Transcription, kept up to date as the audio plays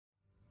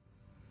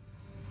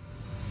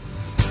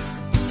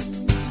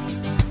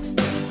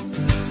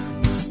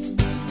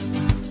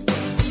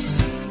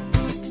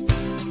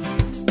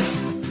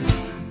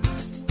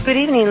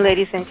Good evening,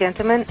 ladies and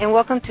gentlemen, and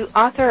welcome to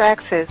Author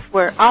Access,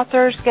 where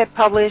authors get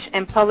published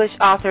and published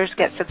authors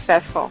get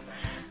successful.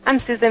 I'm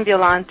Susan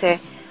Violante,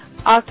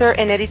 author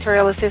and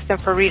editorial assistant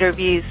for Reader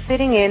Views,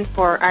 sitting in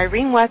for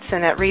Irene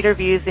Watson at Reader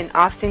Views in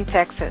Austin,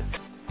 Texas.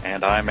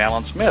 And I'm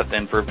Alan Smith,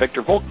 in for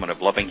Victor Volkman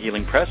of Loving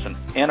Healing Press in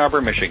Ann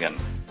Arbor, Michigan.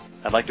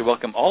 I'd like to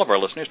welcome all of our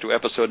listeners to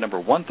episode number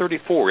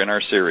 134 in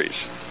our series.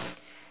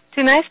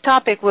 Tonight's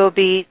topic will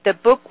be The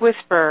Book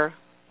Whisperer,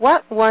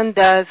 what one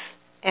does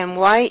and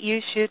why you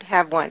should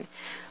have one.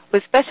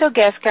 With special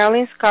guest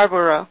Carolyn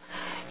Scarborough.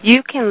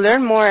 You can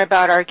learn more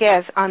about our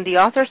guest on the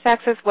Authors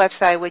Access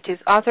website, which is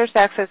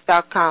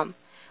authorsaccess.com.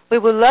 We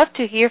would love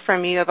to hear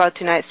from you about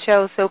tonight's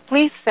show, so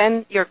please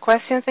send your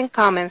questions and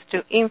comments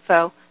to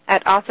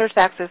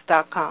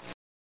info@authorsaccess.com.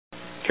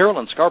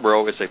 Carolyn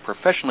Scarborough is a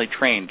professionally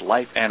trained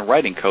life and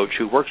writing coach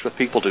who works with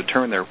people to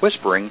turn their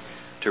whispering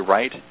to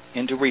write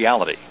into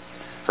reality.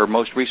 Her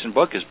most recent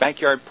book is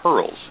Backyard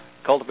Pearls,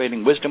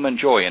 Cultivating Wisdom and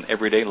Joy in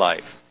Everyday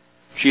Life.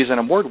 She is an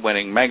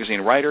award-winning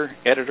magazine writer,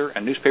 editor,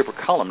 and newspaper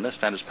columnist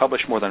and has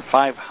published more than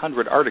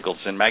 500 articles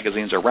in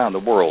magazines around the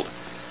world.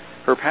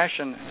 Her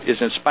passion is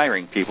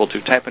inspiring people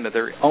to tap into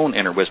their own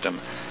inner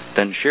wisdom,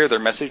 then share their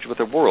message with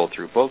the world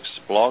through books,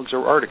 blogs,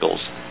 or articles.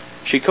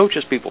 She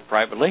coaches people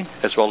privately,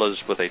 as well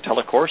as with a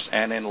telecourse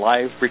and in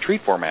live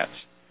retreat formats.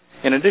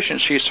 In addition,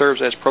 she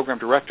serves as program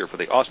director for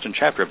the Austin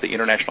chapter of the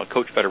International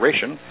Coach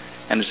Federation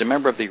and is a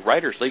member of the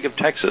Writers League of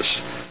Texas,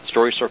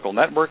 Story Circle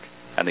Network,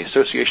 and the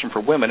Association for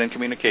Women in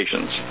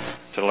Communications.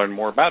 To learn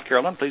more about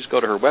Carolyn, please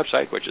go to her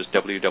website, which is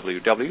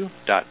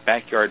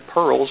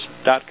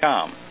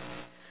www.backyardpearls.com.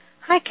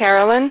 Hi,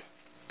 Carolyn.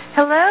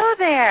 Hello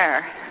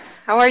there.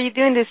 How are you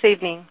doing this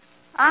evening?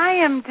 I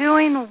am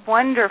doing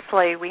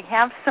wonderfully. We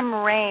have some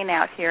rain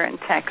out here in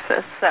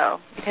Texas, so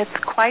it's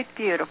quite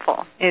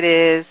beautiful. It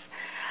is.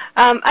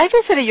 I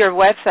visited your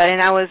website,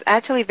 and I was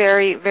actually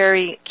very,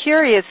 very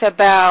curious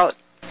about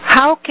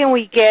how can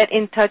we get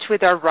in touch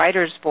with our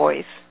writer's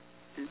voice?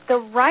 The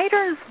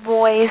writer's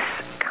voice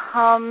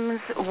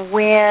comes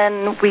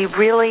when we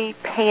really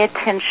pay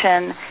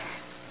attention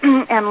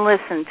and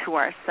listen to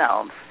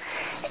ourselves.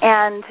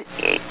 And,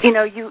 you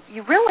know, you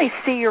really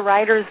see your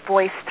writer's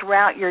voice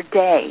throughout your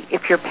day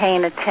if you're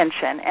paying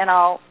attention. And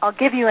I'll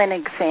give you an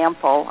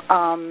example.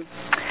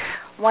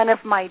 One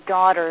of my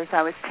daughters,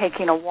 I was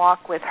taking a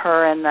walk with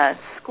her in the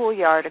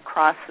schoolyard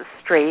across the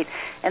street,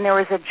 and there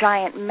was a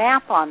giant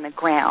map on the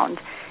ground.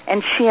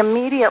 And she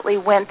immediately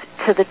went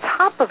to the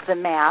top of the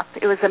map.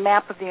 It was a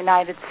map of the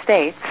United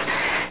States.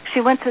 She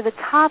went to the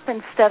top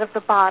instead of the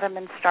bottom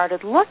and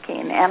started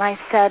looking. And I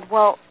said,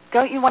 well,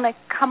 don't you want to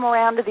come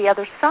around to the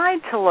other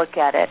side to look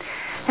at it?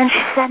 And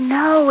she said,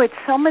 no, it's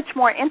so much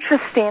more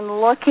interesting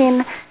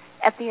looking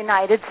at the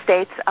United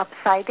States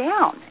upside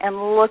down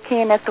and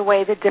looking at the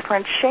way the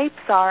different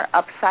shapes are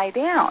upside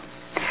down.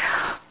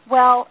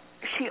 Well,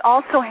 she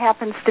also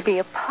happens to be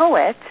a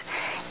poet,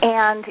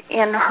 and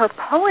in her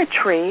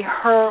poetry,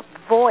 her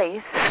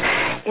voice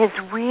is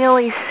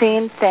really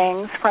seeing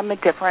things from a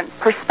different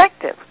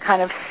perspective,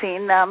 kind of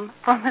seeing them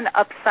from an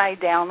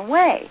upside-down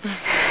way.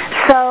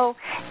 So,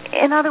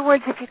 in other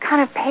words, if you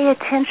kind of pay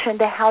attention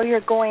to how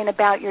you're going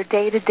about your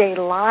day-to-day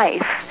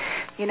life,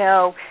 you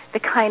know, the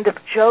kind of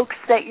jokes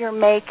that you're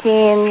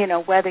making, you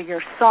know, whether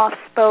you're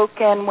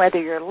soft-spoken, whether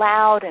you're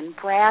loud and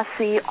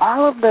brassy,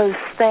 all of those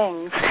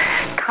things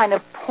kind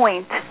of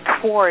point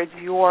towards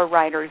your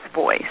writer's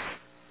voice.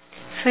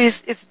 So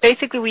it's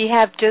basically we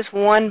have just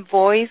one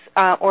voice,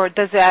 or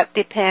does that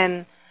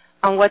depend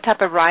on what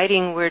type of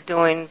writing we're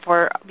doing?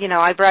 For, you know,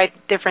 I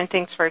write different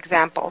things, for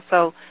example.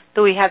 So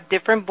do we have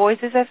different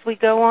voices as we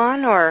go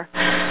on, or?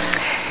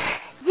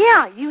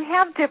 Yeah, you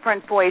have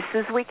different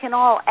voices. We can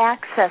all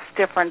access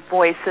different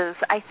voices.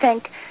 I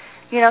think,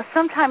 you know,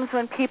 sometimes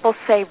when people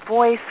say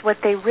voice, what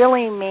they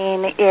really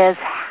mean is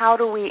how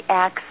do we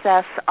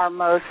access our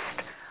most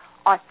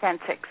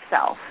authentic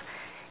self?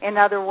 In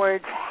other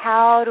words,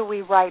 how do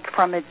we write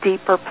from a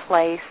deeper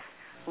place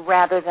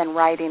rather than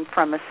writing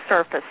from a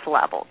surface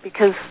level?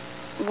 Because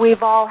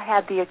we've all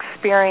had the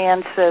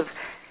experience of,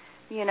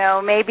 you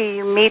know, maybe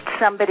you meet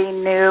somebody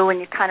new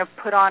and you kind of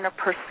put on a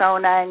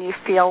persona and you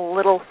feel a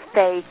little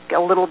fake, a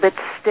little bit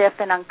stiff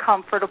and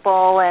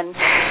uncomfortable, and,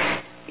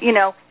 you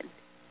know,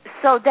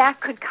 so that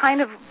could kind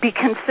of be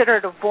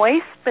considered a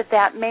voice, but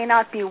that may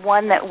not be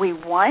one that we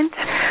want.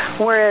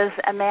 Whereas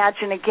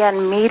imagine,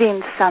 again,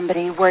 meeting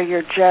somebody where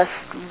you're just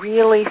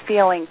really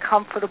feeling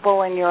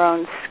comfortable in your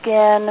own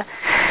skin.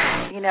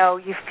 You know,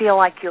 you feel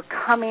like you're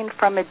coming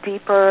from a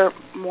deeper,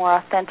 more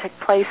authentic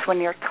place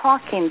when you're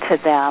talking to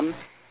them.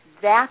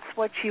 That's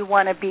what you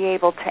want to be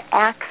able to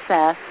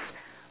access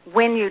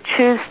when you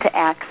choose to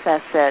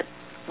access it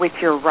with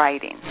your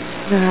writing.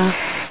 Yeah.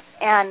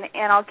 And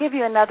I'll give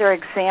you another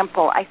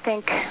example. I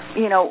think,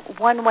 you know,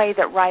 one way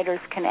that writers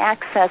can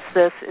access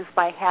this is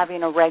by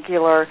having a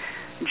regular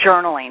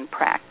journaling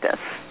practice.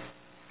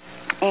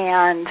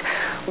 And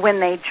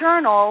when they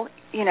journal,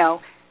 you know,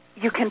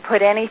 you can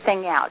put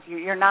anything out.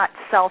 You're not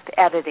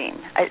self-editing.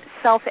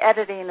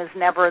 Self-editing is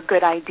never a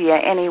good idea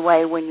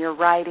anyway when you're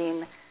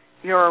writing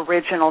your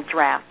original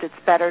draft. It's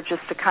better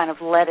just to kind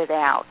of let it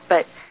out.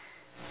 But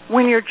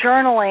when you're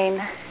journaling,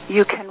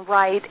 you can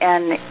write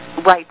and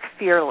write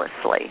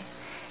fearlessly.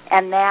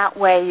 And that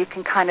way you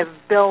can kind of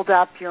build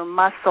up your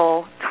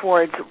muscle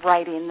towards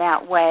writing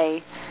that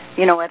way,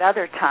 at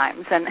other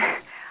times. And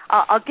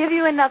I'll give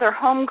you another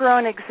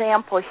homegrown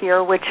example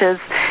here, which is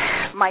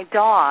my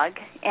dog.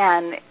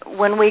 And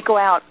when we go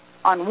out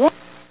on walks,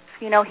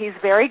 he's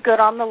very good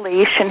on the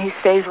leash, and he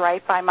stays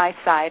right by my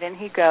side, and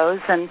he goes,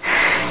 and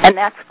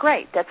that's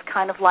great. That's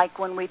kind of like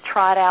when we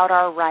trot out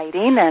our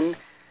writing, and,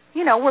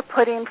 we're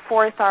putting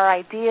forth our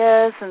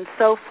ideas and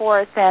so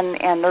forth,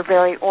 and they're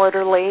very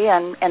orderly,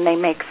 and they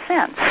make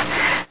sense.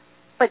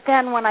 But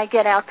then when I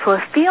get out to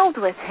a field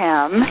with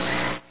him,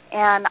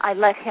 and I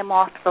let him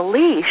off the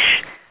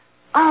leash,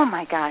 oh,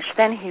 my gosh,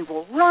 then he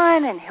will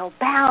run, and he'll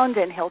bound,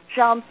 and he'll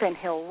jump, and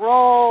he'll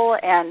roll,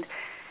 and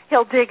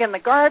he'll dig in the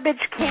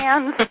garbage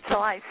cans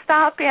until I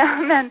stop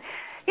him, and,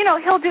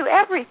 he'll do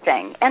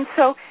everything. And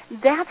so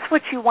that's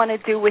what you want to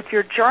do with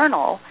your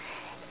journal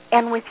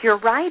and with your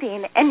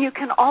writing, and you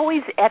can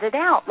always edit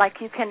out.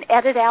 Like you can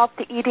edit out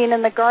the eating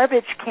in the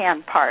garbage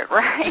can part,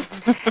 right?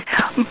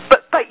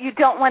 but you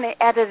don't want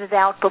to edit it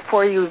out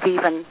before you've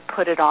even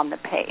put it on the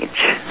page.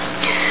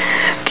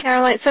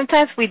 Caroline,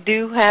 sometimes we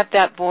do have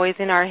that voice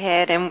in our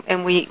head,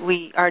 and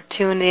we are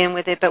tuned in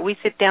with it, but we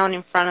sit down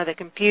in front of the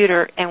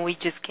computer and we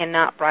just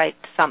cannot write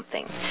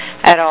something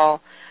at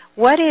all.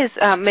 What is,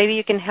 maybe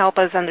you can help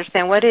us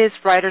understand, what is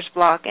writer's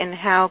block and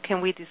how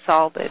can we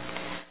dissolve it?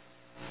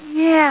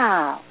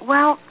 Yeah,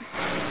 well,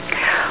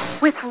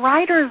 with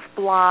writer's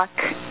block,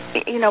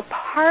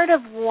 part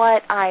of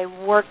what I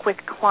work with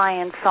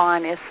clients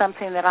on is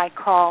something that I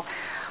call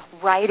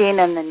writing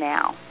in the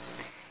now.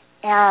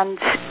 And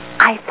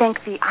I think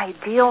the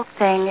ideal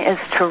thing is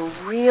to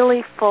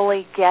really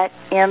fully get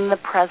in the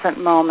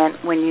present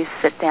moment when you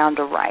sit down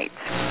to write.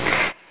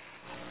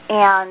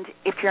 And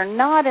if you're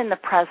not in the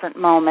present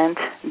moment,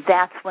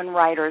 that's when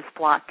writer's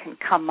block can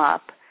come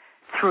up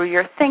through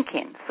your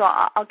thinking. So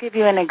I'll give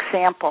you an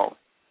example.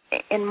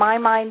 In my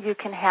mind, you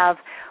can have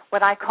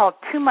what I call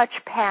too much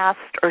past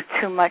or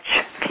too much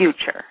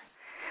future.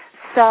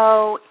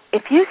 So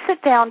if you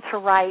sit down to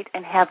write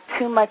and have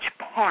too much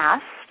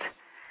past,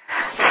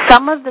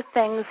 some of the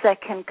things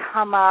that can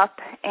come up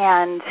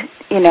and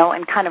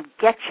kind of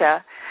get you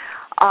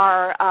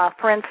are,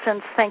 for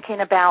instance,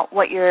 thinking about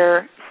what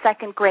your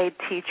second grade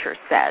teacher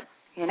said,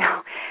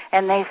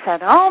 and they said,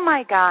 oh,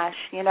 my gosh,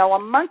 a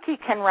monkey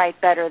can write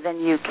better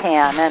than you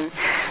can, and,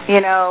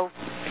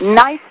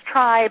 nice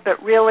try,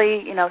 but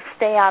really,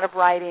 stay out of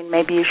writing.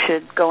 Maybe you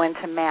should go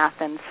into math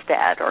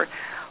instead, or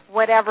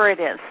whatever it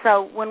is.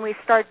 So when we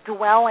start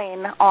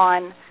dwelling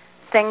on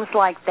things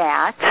like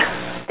that,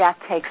 that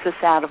takes us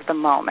out of the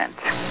moment.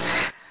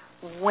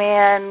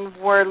 When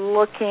we're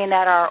looking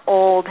at our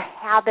old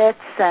habits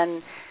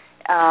and,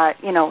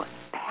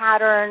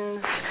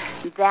 patterns,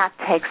 that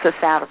takes us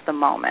out of the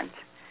moment.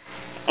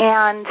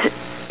 And,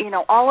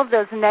 all of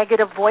those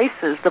negative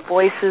voices, the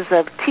voices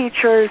of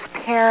teachers,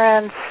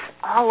 parents,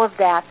 all of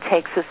that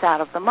takes us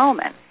out of the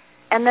moment.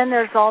 And then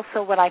there's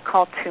also what I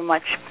call too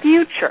much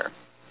future,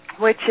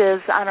 which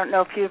is, I don't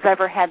know if you've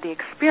ever had the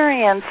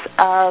experience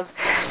of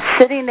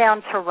sitting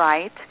down to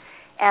write,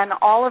 and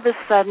all of a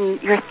sudden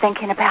you're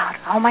thinking about,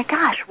 oh my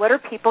gosh, what are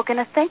people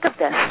going to think of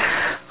this?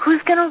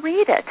 Who's going to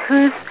read it?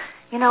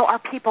 Are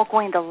people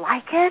going to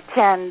like it?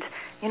 And,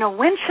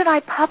 when should I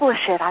publish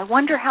it? I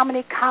wonder how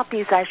many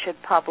copies I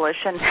should publish.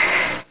 And,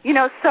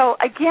 so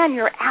again,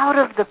 you're out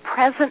of the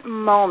present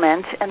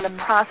moment and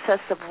the process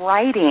of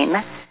writing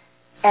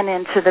and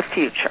into the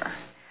future.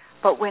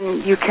 But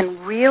when you can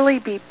really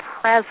be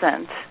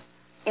present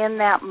in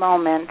that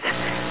moment,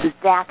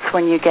 that's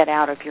when you get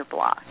out of your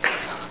blocks.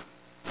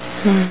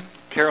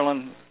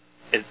 Carolyn,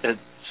 it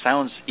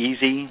sounds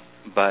easy,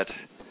 but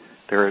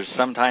there are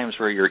some times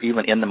where you're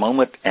even in the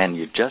moment and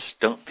you just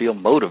don't feel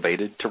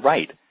motivated to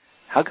write.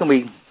 How can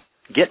we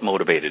get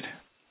motivated?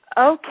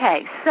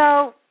 Okay,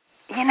 so,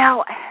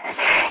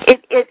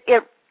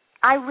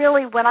 I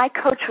really, when I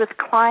coach with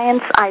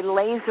clients, I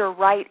laser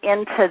right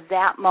into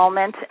that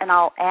moment, and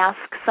I'll ask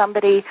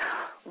somebody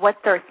what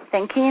they're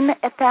thinking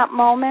at that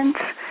moment,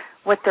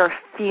 what they're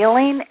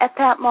feeling at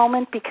that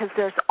moment, because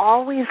there's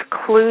always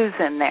clues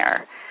in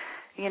there.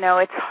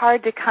 It's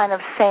hard to kind of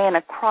say an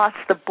across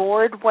the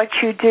board what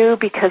you do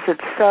because it's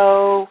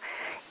so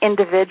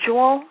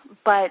individual,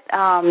 but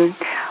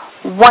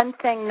one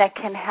thing that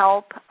can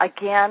help,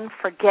 again,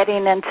 for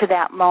getting into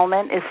that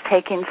moment is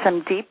taking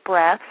some deep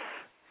breaths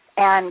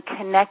and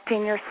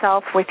connecting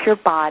yourself with your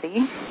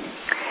body.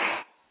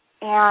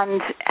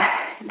 And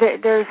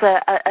there's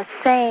a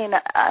saying,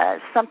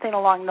 something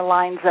along the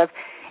lines of,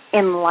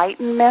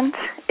 enlightenment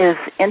is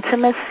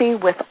intimacy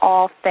with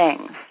all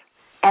things.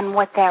 And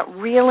what that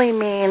really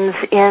means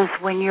is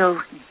when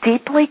you're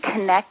deeply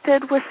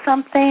connected with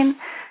something,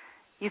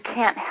 you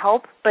can't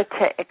help but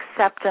to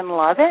accept and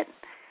love it.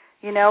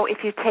 If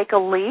you take a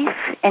leaf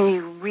and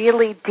you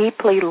really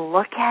deeply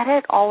look at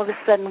it, all of a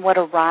sudden what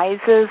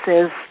arises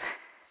is,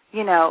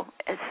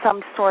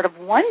 some sort of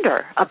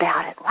wonder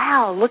about it.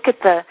 Wow, look at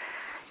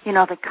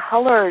the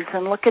colors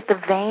and look at the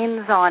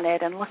veins on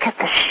it and look at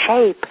the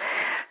shape.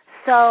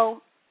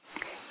 So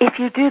if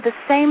you do the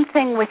same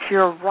thing with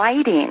your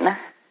writing,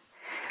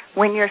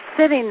 when you're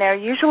sitting there,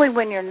 usually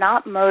when you're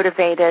not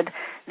motivated,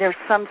 there's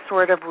some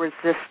sort of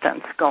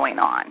resistance going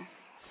on.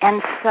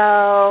 And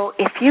so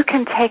if you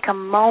can take a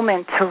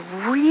moment to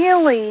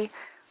really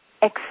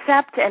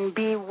accept and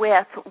be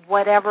with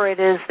whatever it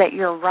is that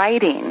you're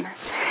writing,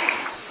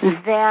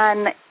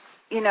 then,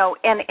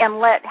 and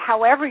let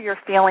however you're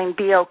feeling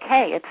be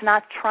okay. It's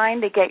not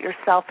trying to get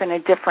yourself in a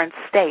different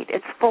state.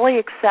 It's fully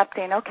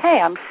accepting,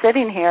 okay, I'm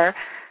sitting here,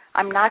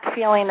 I'm not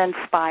feeling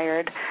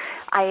inspired,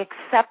 I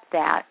accept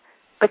that.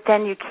 But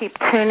then you keep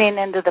tuning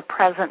into the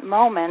present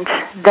moment,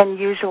 then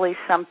usually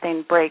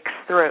something breaks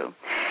through.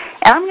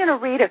 And I'm going to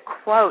read a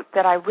quote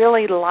that I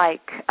really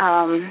like.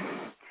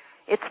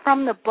 It's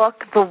from the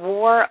book The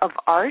War of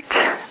Art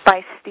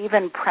by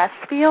Stephen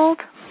Pressfield.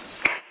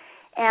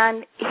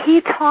 And he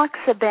talks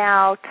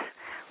about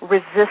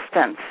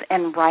resistance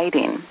in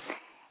writing.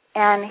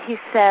 And he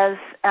says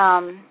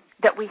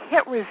that we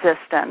hit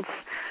resistance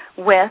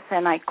with,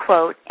 and I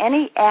quote,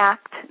 any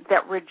act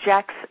that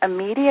rejects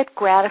immediate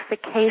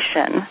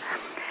gratification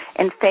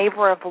in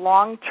favor of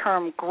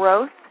long-term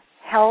growth,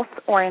 health,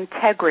 or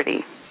integrity.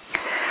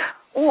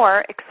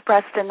 Or,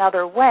 expressed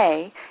another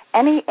way,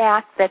 any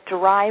act that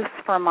derives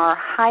from our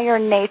higher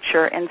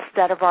nature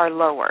instead of our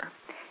lower.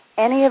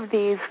 Any of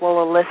these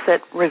will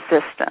elicit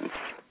resistance.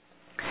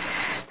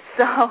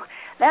 So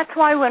that's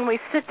why when we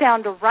sit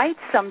down to write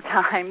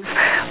sometimes,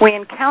 we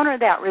encounter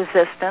that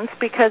resistance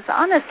because,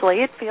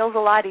 honestly, it feels a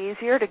lot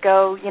easier to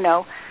go,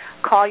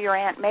 call your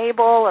Aunt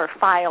Mabel or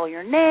file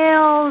your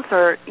nails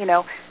or,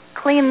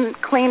 clean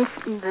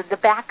the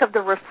back of the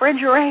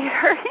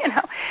refrigerator,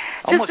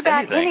 Almost just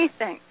about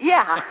anything.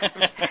 Yeah,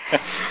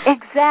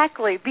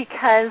 exactly,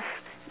 because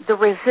the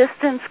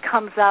resistance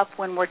comes up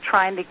when we're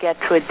trying to get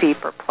to a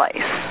deeper place.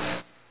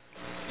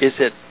 Is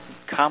it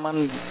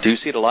common, do you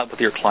see it a lot with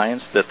your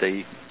clients, that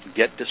they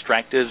get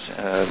distracted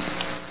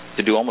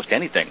to do almost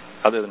anything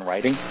other than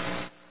writing?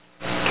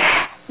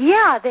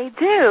 Yeah, they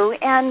do.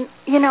 And,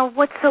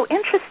 what's so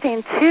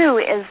interesting, too,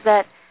 is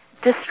that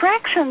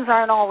distractions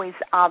aren't always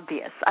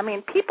obvious. I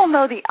mean, people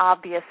know the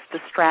obvious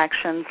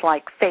distractions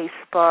like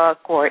Facebook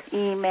or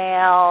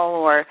email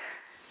or,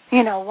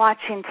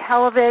 watching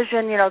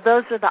television.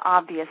 Those are the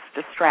obvious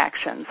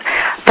distractions.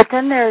 But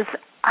then there's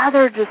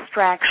other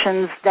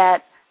distractions that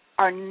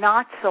are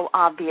not so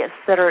obvious,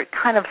 that are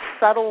kind of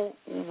subtle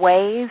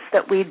ways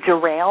that we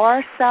derail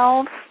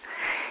ourselves.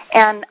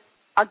 And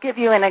I'll give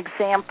you an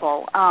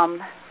example.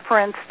 For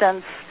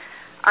instance,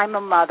 I'm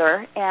a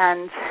mother,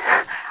 and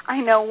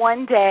I know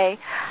one day,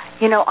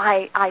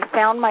 I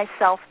found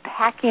myself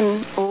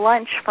packing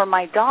lunch for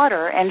my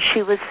daughter, and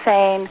she was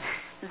saying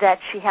that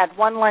she had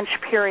one lunch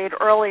period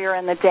earlier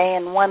in the day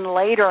and one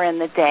later in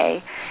the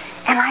day.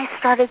 And I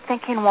started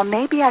thinking, well,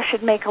 maybe I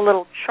should make a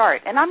little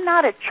chart. And I'm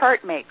not a chart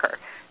maker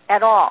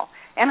at all.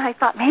 And I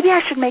thought maybe I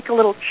should make a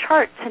little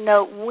chart to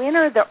know when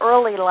are the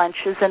early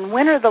lunches and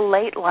when are the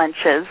late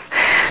lunches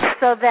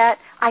so that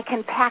I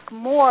can pack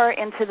more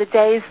into the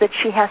days that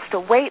she has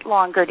to wait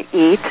longer to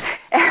eat.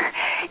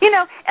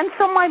 And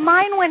so my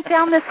mind went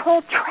down this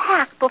whole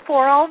track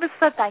before all of a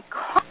sudden I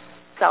caught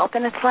myself,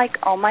 and it's like,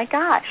 oh my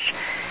gosh,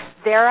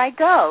 there I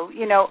go.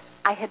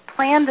 I had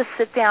planned to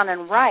sit down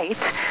and write,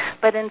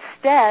 but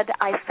instead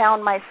I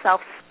found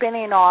myself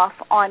spinning off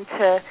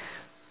onto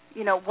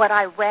what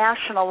I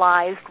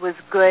rationalized was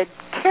good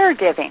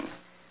caregiving.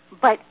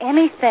 But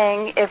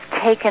anything, if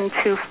taken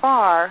too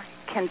far,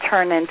 can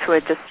turn into a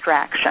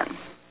distraction.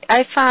 I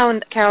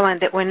found, Caroline,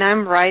 that when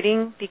I'm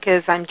writing,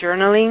 because I'm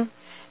journaling,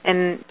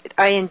 and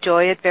I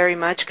enjoy it very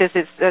much because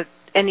it's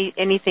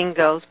anything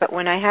goes. But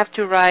when I have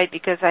to write,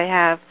 because I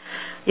have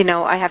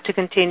to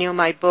continue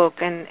my book,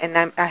 and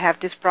I have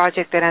this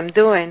project that I'm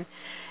doing,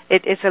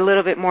 it's a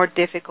little bit more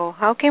difficult.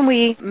 How can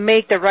we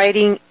make the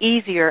writing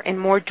easier and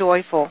more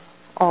joyful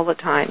all the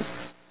time?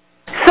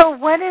 So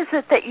what is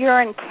it that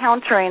you're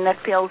encountering that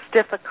feels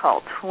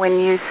difficult when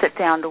you sit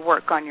down to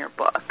work on your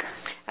book?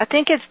 I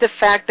think it's the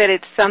fact that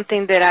it's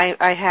something that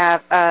I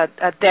have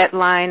a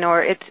deadline,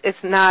 or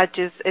it's not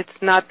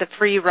the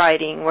free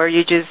writing where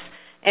you're just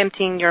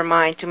emptying your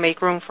mind to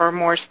make room for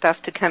more stuff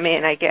to come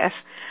in, I guess.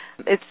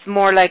 It's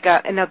more like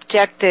an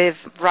objective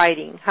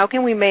writing. How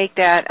can we make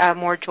that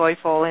more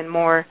joyful and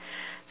more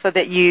so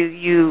that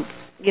you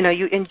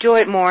enjoy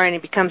it more and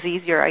it becomes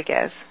easier, I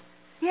guess?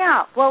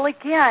 Yeah, well,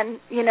 again,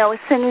 as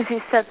soon as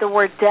you said the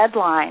word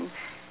deadline,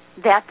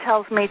 that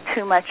tells me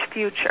too much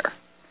future.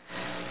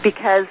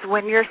 Because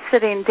when you're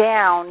sitting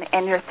down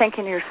and you're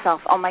thinking to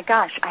yourself, oh my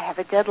gosh, I have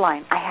a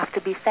deadline, I have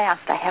to be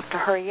fast, I have to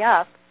hurry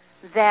up,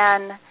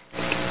 then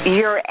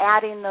you're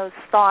adding those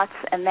thoughts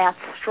and that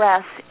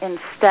stress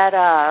instead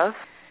of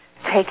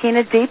taking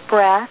a deep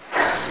breath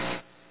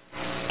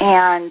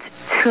and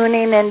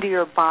tuning into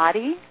your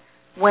body.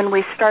 When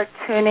we start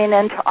tuning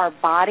into our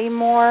body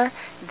more,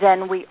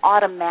 then we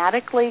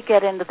automatically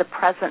get into the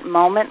present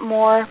moment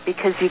more,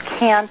 because you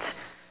can't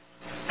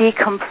be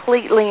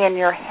completely in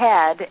your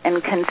head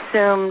and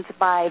consumed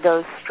by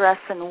those stress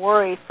and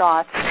worry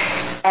thoughts,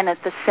 and at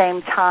the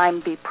same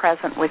time be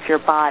present with your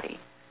body.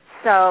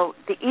 So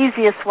the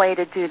easiest way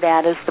to do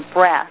that is the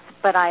breath.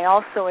 But I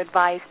also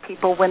advise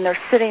people when they're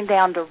sitting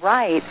down to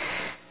write,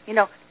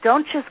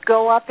 don't just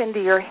go up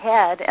into your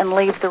head and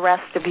leave the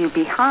rest of you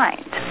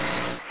behind.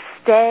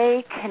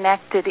 Stay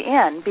connected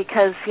in,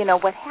 because,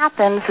 what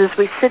happens is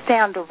we sit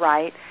down to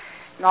write,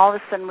 and all of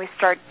a sudden we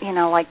start,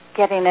 like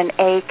getting an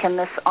ache in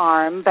this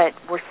arm, but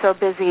we're so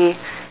busy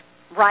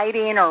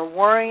writing or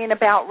worrying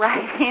about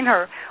writing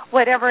or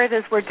whatever it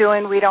is we're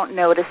doing, we don't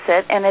notice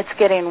it, and it's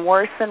getting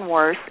worse and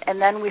worse, and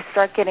then we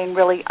start getting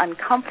really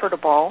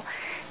uncomfortable,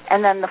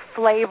 and then the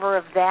flavor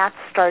of that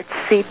starts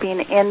seeping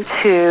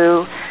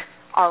into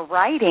our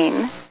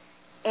writing,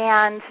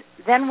 and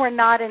then we're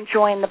not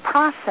enjoying the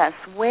process,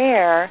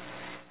 where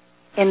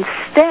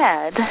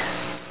instead,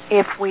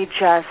 if we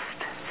just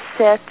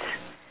sit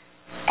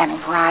and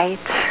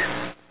write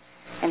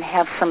and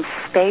have some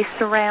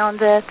space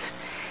around it,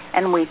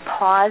 and we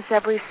pause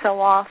every so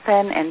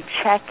often and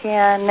check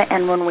in,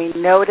 and when we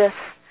notice,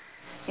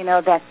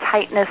 that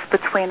tightness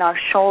between our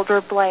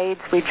shoulder blades,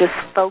 we just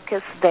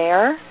focus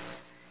there,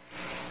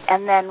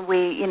 and then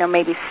we,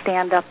 maybe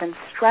stand up and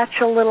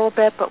stretch a little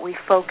bit, but we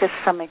focus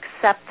some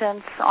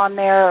acceptance on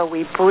there, or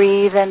we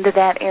breathe into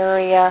that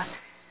area.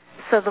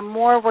 So the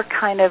more we're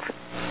kind of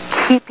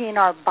keeping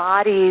our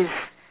bodies,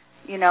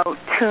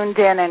 tuned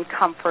in and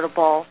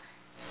comfortable,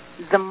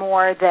 the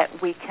more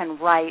that we can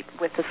write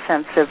with a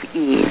sense of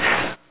ease.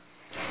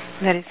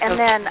 That is so and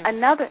then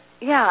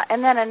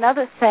true.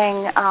 another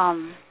thing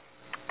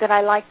that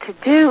I like to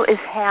do is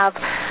have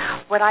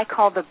what I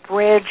call the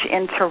bridge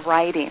into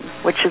writing,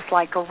 which is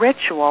like a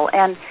ritual,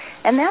 and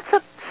that's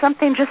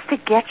something just to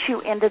get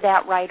you into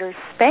that writer's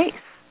space.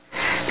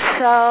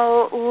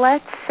 So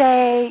let's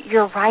say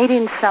you're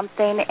writing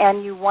something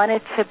and you want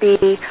it to be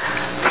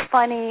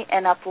funny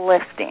and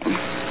uplifting.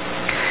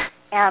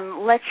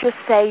 And let's just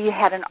say you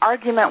had an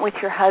argument with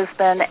your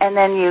husband, and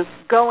then you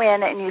go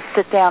in and you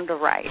sit down to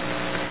write.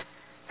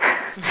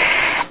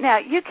 Now,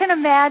 you can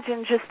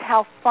imagine just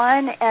how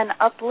fun and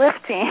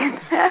uplifting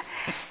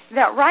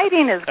that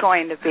writing is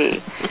going to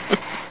be.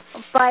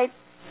 But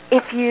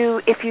if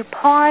you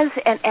pause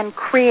and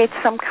create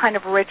some kind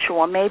of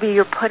ritual, maybe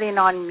you're putting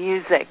on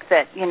music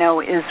that,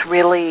 is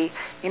really,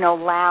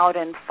 loud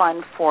and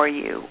fun for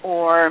you,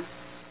 or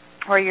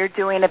you're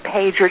doing a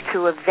page or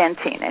two of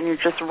venting, and you're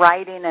just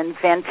writing and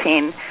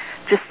venting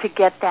just to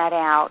get that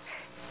out,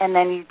 and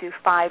then you do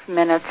 5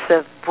 minutes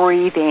of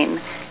breathing,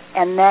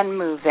 and then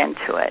move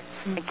into it.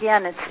 Mm-hmm.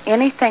 Again, it's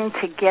anything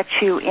to get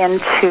you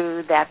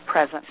into that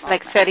present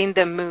moment. Like setting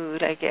the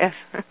mood, I guess.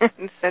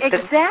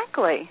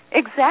 Exactly.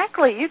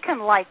 You can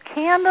light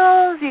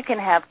candles, you can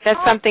have chocolate.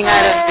 That's something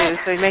I don't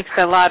do, so it makes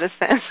a lot of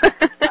sense.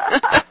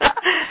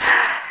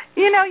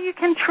 You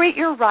can treat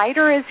your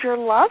writer as your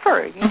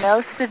lover,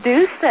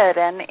 seduce it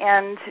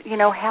and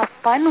have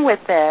fun with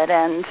it.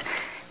 And,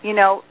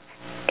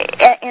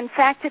 in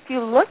fact, if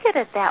you look at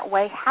it that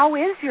way, how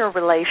is your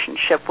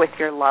relationship with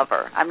your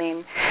lover? I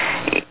mean,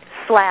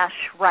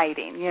 /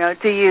 writing,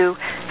 do you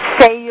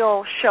say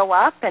you'll show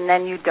up and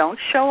then you don't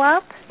show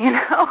up,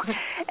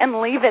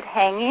 and leave it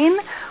hanging?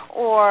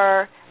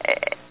 Or,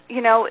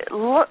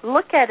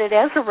 look at it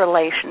as a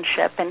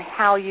relationship and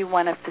how you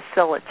want to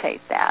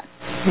facilitate that.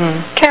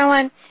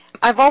 Caroline,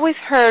 I've always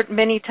heard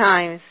many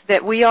times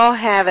that we all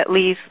have at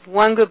least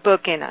one good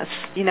book in us,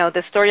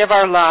 the story of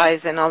our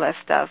lives and all that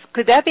stuff.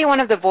 Could that be one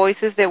of the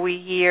voices that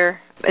we hear,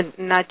 and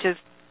not just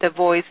the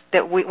voice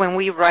that when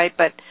we write,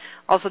 but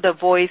also the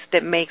voice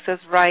that makes us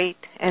write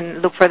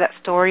and look for that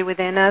story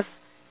within us?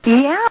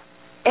 Yeah,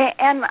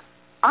 and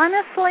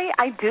honestly,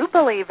 I do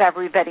believe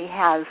everybody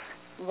has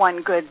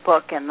one good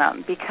book in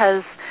them,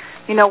 because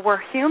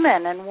we're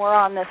human and we're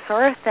on this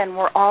earth and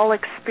we're all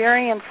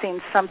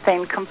experiencing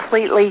something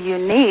completely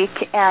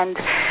unique, and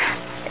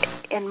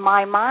in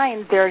my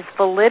mind there's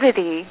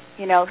validity,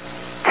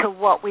 to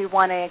what we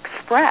want to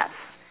express.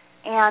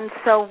 And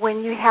so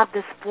when you have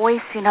this voice,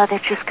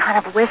 that's just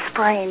kind of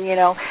whispering,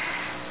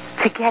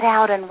 to get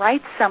out and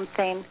write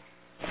something,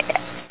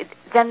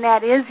 then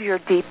that is your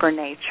deeper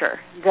nature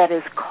that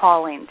is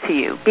calling to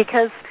you,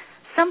 because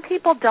some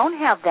people don't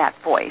have that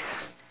voice.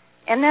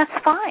 And that's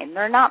fine.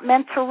 They're not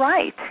meant to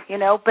write,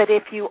 but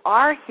if you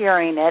are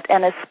hearing it,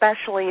 and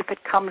especially if it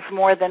comes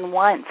more than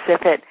once,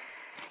 if it,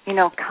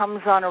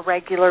 comes on a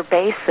regular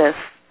basis,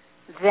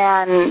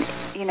 then,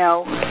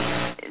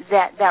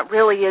 that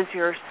really is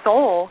your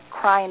soul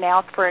crying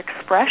out for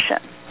expression.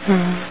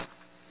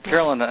 Mm-hmm.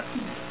 Carolyn,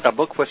 a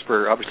book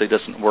whisperer obviously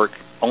doesn't work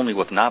only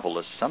with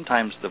novelists.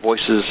 Sometimes the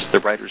voices the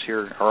writers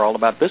hear are all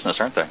about business,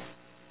 aren't they?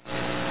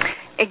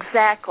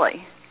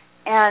 Exactly.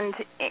 And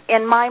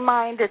in my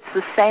mind, it's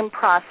the same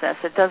process.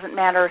 It doesn't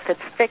matter if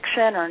it's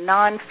fiction or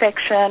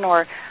nonfiction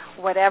or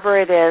whatever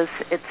it is.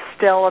 It's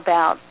still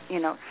about,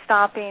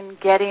 stopping,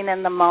 getting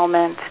in the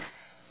moment,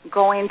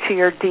 going to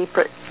your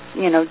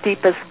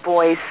deepest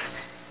voice,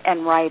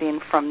 and writing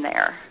from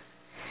there.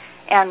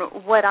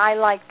 And what I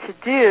like to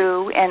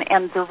do,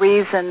 and the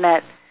reason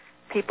that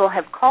people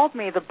have called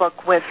me the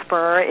book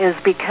whisperer is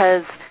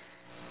because,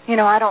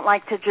 I don't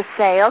like to just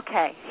say,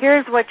 okay,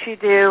 here's what you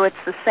do. It's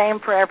the same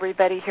for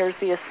everybody. Here's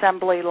the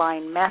assembly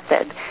line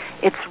method.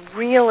 It's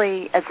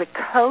really, as a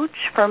coach,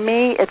 for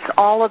me, it's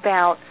all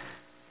about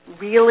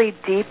really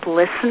deep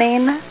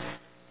listening.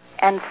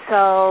 And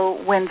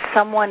so when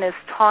someone is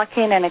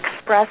talking and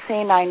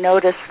expressing, I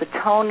notice the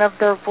tone of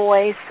their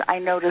voice. I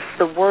notice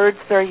the words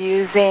they're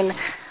using.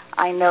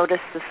 I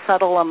notice the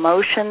subtle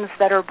emotions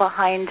that are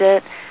behind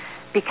it,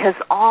 because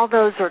all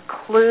those are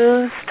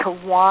clues to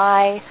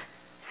why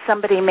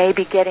somebody may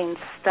be getting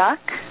stuck.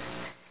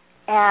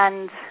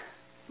 And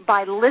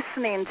by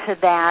listening to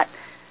that,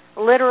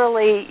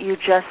 literally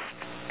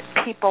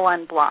people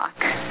unblock.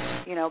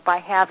 By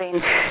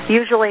having,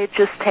 usually it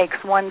just takes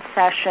one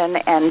session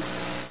and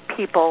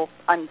people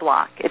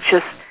unblock. It's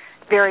just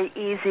very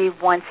easy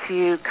once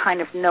you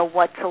kind of know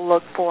what to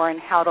look for and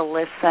how to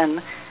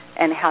listen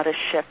and how to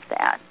shift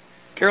that.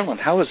 Carolyn,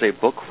 how is a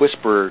book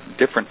whisperer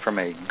different from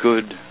a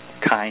good,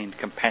 kind,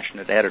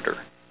 compassionate editor?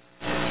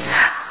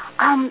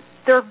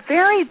 They're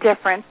very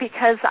different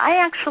because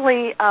I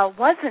actually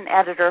was an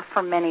editor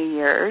for many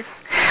years.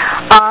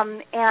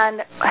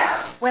 And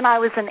when I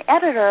was an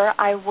editor,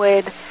 I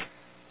would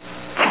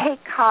take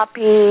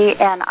copy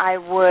and I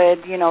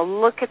would,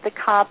 look at the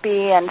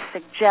copy and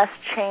suggest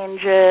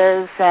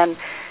changes and,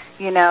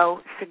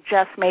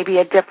 suggest maybe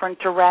a different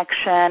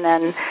direction.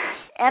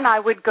 And I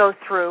would go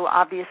through,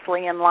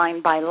 obviously, in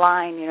line by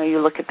line. You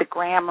look at the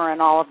grammar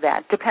and all of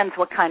that. Depends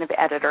what kind of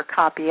editor,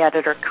 copy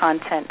editor,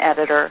 content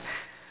editor,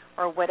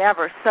 or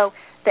whatever. So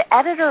the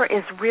editor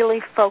is really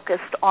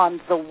focused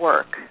on the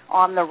work,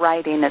 on the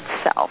writing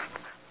itself.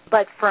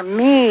 But for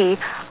me,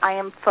 I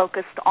am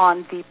focused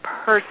on the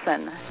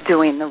person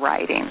doing the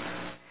writing.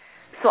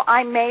 So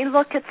I may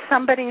look at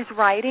somebody's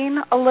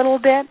writing a little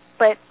bit,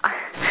 but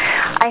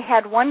I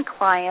had one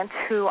client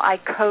who I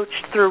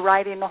coached through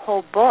writing the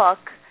whole book,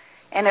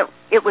 and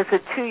it was a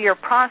 2-year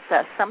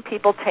process. Some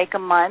people take a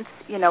month.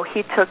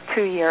 He took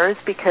 2 years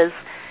because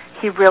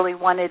he really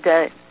wanted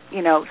to,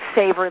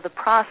 savor the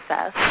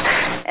process,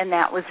 and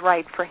that was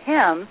right for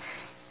him.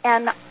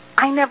 And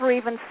I never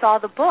even saw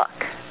the book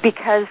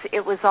because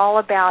it was all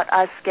about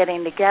us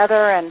getting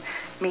together and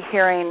me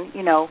hearing,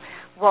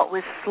 what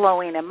was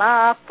slowing him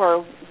up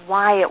or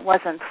why it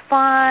wasn't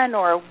fun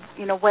or,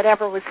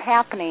 whatever was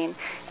happening.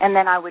 And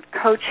then I would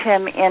coach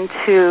him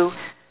into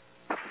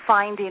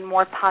finding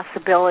more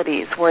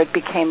possibilities where it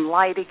became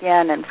light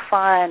again and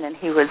fun, and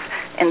he was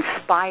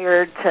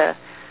inspired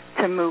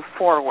to move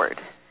forward.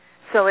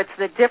 So it's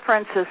the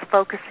difference is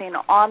focusing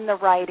on the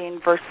writing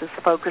versus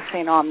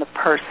focusing on the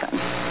person.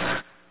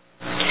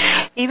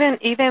 Even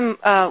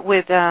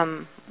with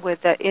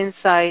the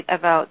insight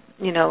about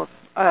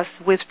us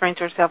whispering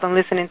to ourselves and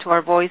listening to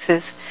our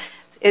voices,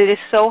 it is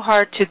so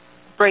hard to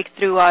break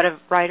through out of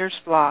writer's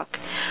block.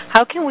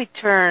 How can we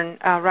turn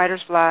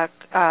writer's block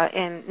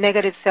and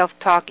negative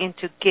self-talk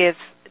into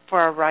gifts for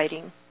our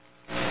writing?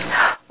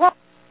 Well,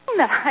 the thing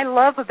that I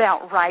love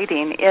about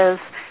writing is,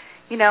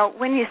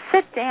 when you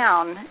sit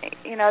down,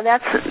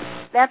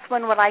 that's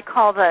when what I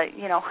call the,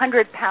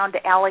 100-pound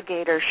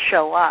alligators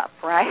show up,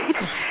 right?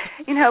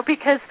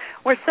 Because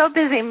we're so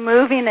busy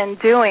moving and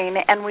doing,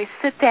 and we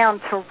sit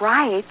down to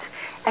write,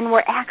 and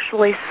we're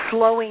actually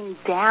slowing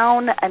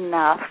down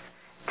enough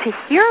to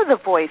hear the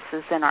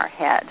voices in our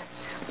head,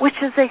 which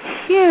is a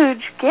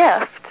huge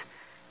gift,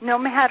 no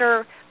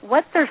matter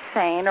what they're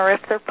saying or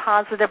if they're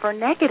positive or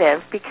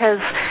negative, because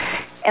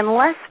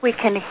unless we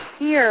can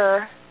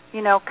hear,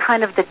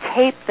 kind of the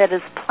tape that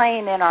is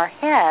playing in our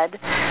head,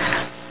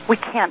 we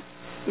can't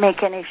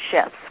make any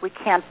shifts. We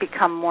can't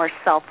become more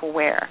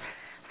self-aware.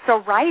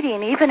 So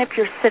writing, even if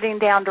you're sitting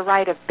down to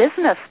write a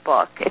business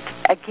book, it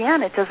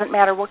doesn't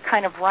matter what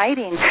kind of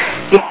writing,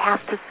 you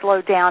have to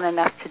slow down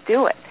enough to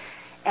do it.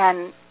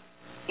 And,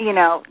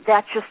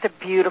 that's just a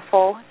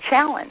beautiful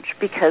challenge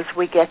because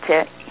we get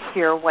to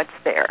hear what's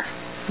there.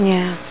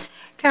 Yeah.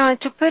 Carolyn,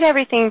 to put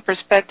everything in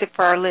perspective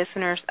for our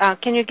listeners,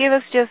 can you give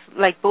us just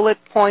like bullet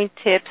point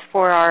tips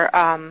for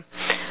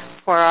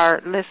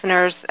our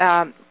listeners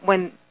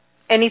when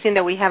anything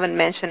that we haven't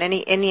mentioned,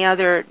 any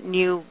other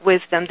new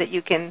wisdom that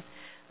you can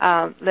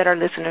let our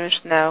listeners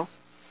know?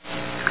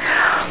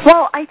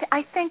 Well,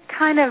 I think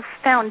kind of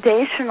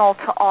foundational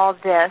to all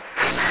this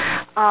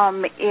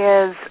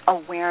is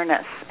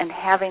awareness and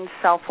having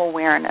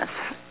self-awareness.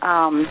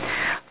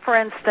 For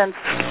instance,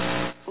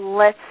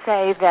 let's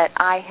say that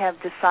I have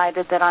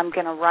decided that I'm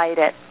going to write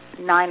at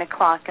 9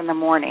 o'clock in the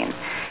morning,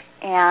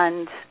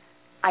 and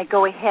I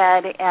go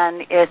ahead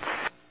and it's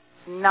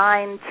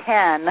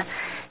 9:10,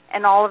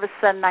 and all of a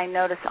sudden I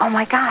notice, oh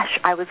my gosh,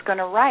 I was going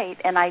to write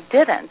and I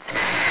didn't.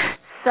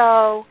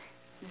 So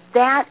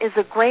that is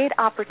a great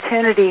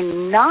opportunity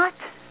not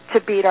to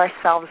beat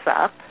ourselves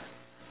up,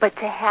 but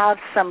to have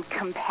some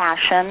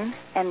compassion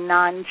and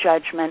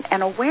non-judgment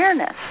and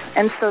awareness.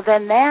 And so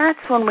then that's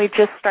when we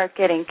just start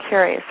getting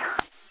curious.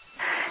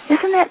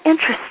 Isn't that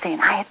interesting?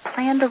 I had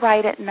planned to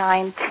write at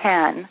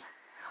 9:10.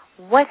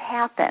 What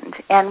happened?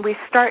 And we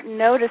start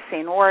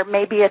noticing, or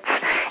maybe it's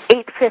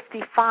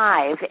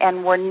 8:55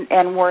 and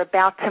we're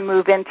about to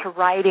move into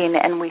writing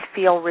and we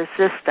feel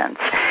resistance.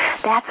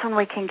 That's when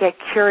we can get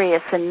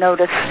curious and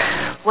notice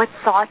what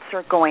thoughts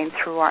are going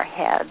through our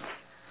heads,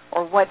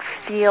 or what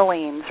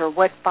feelings, or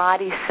what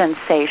body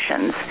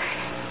sensations.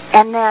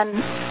 And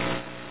then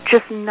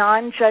just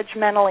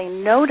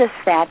non-judgmentally notice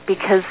that,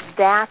 because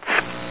that's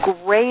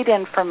great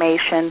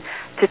information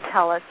to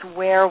tell us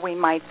where we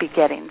might be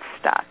getting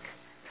stuck.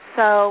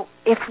 So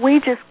if we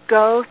just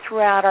go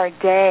throughout our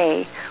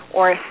day,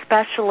 or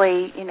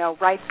especially,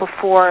 right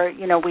before,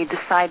 we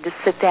decide to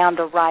sit down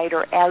to write,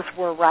 or as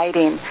we're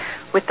writing,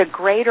 with a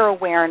greater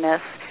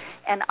awareness,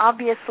 and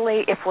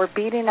obviously if we're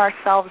beating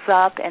ourselves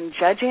up and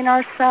judging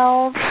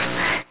ourselves,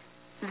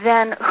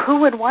 then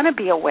who would want to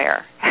be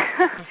aware?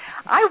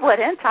 I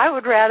wouldn't. I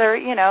would rather,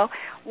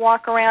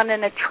 walk around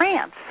in a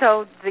trance.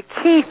 So the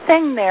key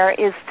thing there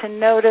is to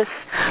notice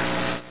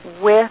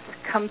with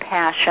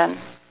compassion,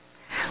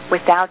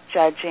 without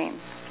judging.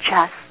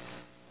 Just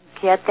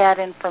get that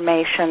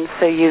information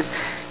so you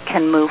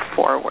can move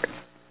forward.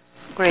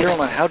 Great.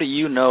 Carolyn, how do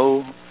you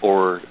know,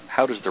 or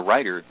how does the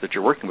writer that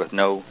you're working with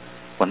know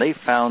when they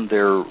found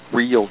their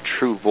real,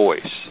 true voice?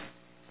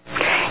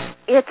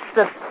 It's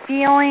the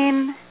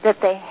feeling that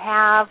they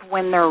have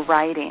when they're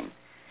writing.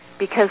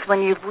 Because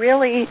when you've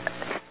really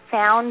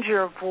found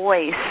your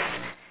voice,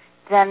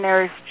 then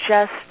there's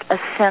just a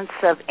sense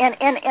of,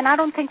 and I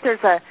don't think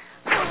there's a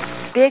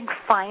big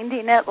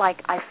finding it,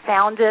 like I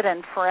found it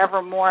and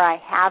forevermore I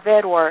have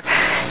it, or,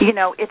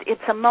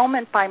 it's a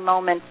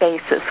moment-by-moment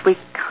basis. We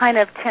kind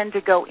of tend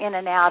to go in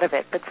and out of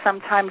it, but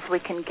sometimes we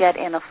can get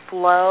in a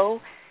flow,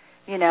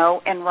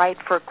 and write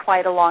for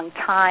quite a long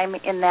time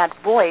in that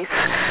voice,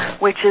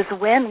 which is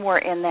when we're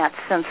in that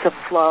sense of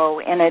flow,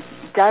 and it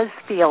does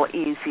feel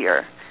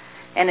easier,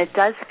 and it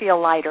does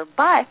feel lighter.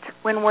 But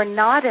when we're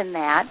not in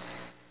that,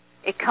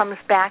 it comes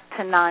back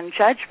to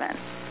non-judgment,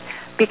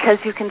 because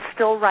you can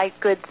still write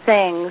good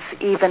things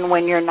even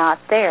when you're not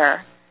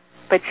there,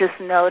 but just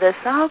notice,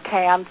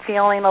 okay, I'm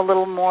feeling a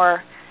little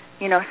more,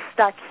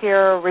 stuck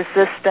here,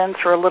 resistance,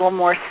 or a little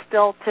more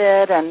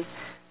stilted, and,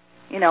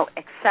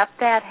 accept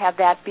that, have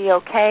that be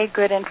okay,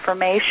 good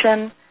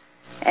information,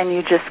 and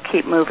you just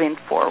keep moving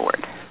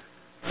forward.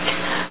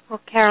 Well,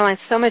 Caroline,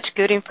 so much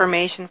good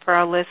information for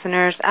our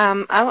listeners.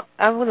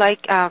 I would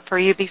like for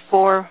you,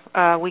 before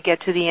we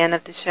get to the end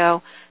of the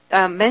show,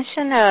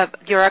 mention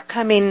your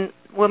upcoming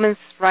women's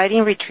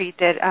writing retreat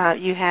that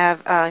you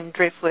have in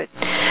Driftwood,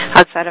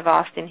 outside of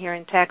Austin, here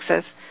in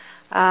Texas.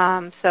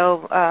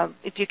 So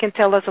if you can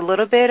tell us a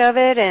little bit of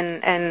it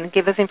and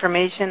give us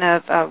information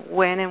of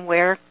when and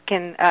where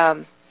can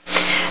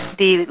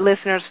the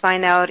listeners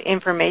find out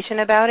information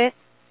about it?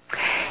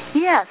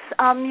 Yes,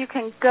 you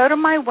can go to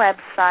my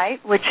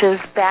website, which is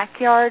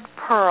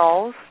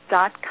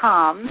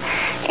backyardpearls.com,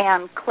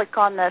 and click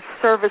on the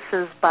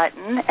services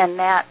button, and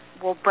that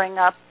will bring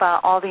up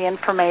all the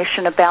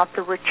information about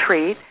the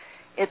retreat.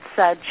 It's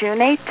June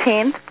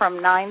 18th from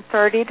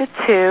 9:30 to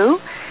 2,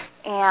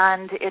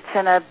 and it's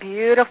in a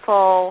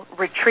beautiful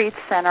retreat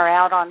center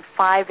out on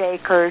 5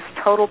 acres,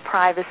 total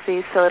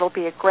privacy, so it'll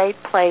be a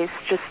great place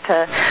just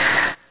to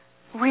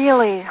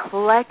really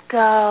let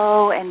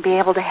go and be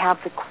able to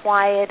have the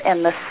quiet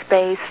and the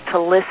space to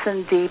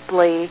listen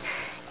deeply.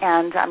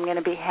 And I'm going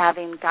to be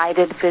having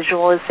guided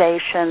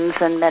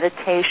visualizations and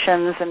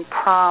meditations and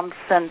prompts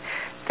and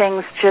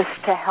things just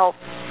to help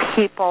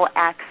people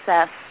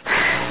access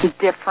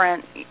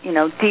different,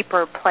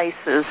 deeper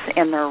places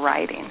in their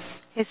writing.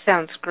 It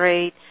sounds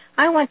great.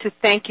 I want to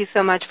thank you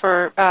so much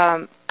for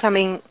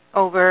coming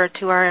over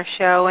to our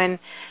show and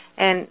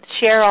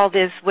share all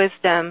this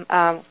wisdom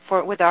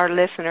with our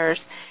listeners.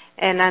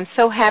 And I'm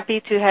so happy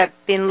to have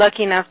been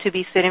lucky enough to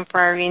be sitting for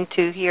Irene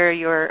to hear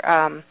your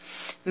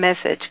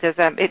message, because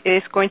it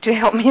is going to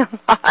help me a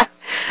lot.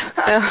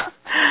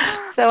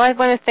 So I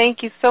want to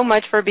thank you so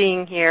much for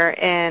being here,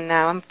 and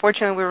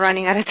unfortunately we're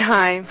running out of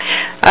time.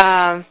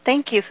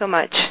 Thank you so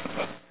much.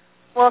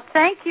 Well,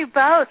 thank you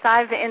both.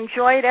 I've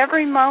enjoyed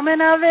every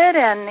moment of it,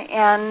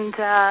 and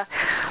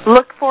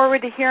look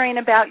forward to hearing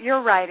about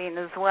your writing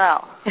as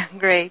well.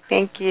 Great,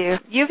 thank you.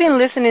 You've been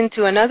listening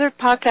to another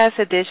podcast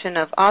edition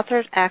of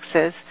Authors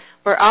Access,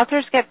 where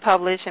authors get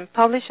published and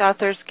published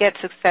authors get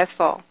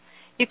successful.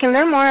 You can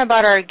learn more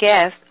about our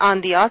guests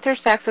on the Authors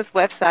Access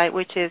website,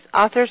 which is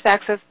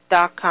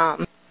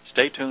authorsaccess.com.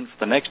 Stay tuned for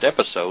the next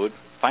episode,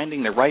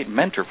 Finding the Right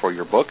Mentor for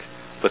Your Book,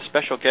 with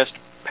special guest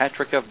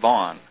Patricia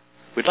Vaughn.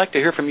 We'd like to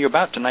hear from you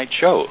about tonight's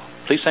show.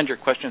 Please send your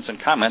questions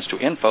and comments to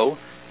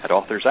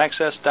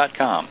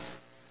info@authorsaccess.com.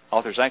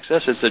 Authors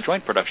Access is the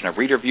joint production of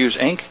Reader Views,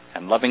 Inc.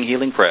 and Loving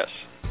Healing Press.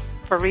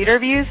 For Reader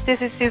Views,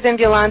 this is Susan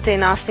Violante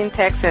in Austin,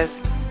 Texas.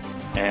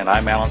 And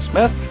I'm Alan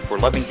Smith for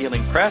Loving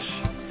Healing Press,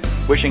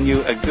 wishing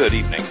you a good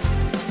evening.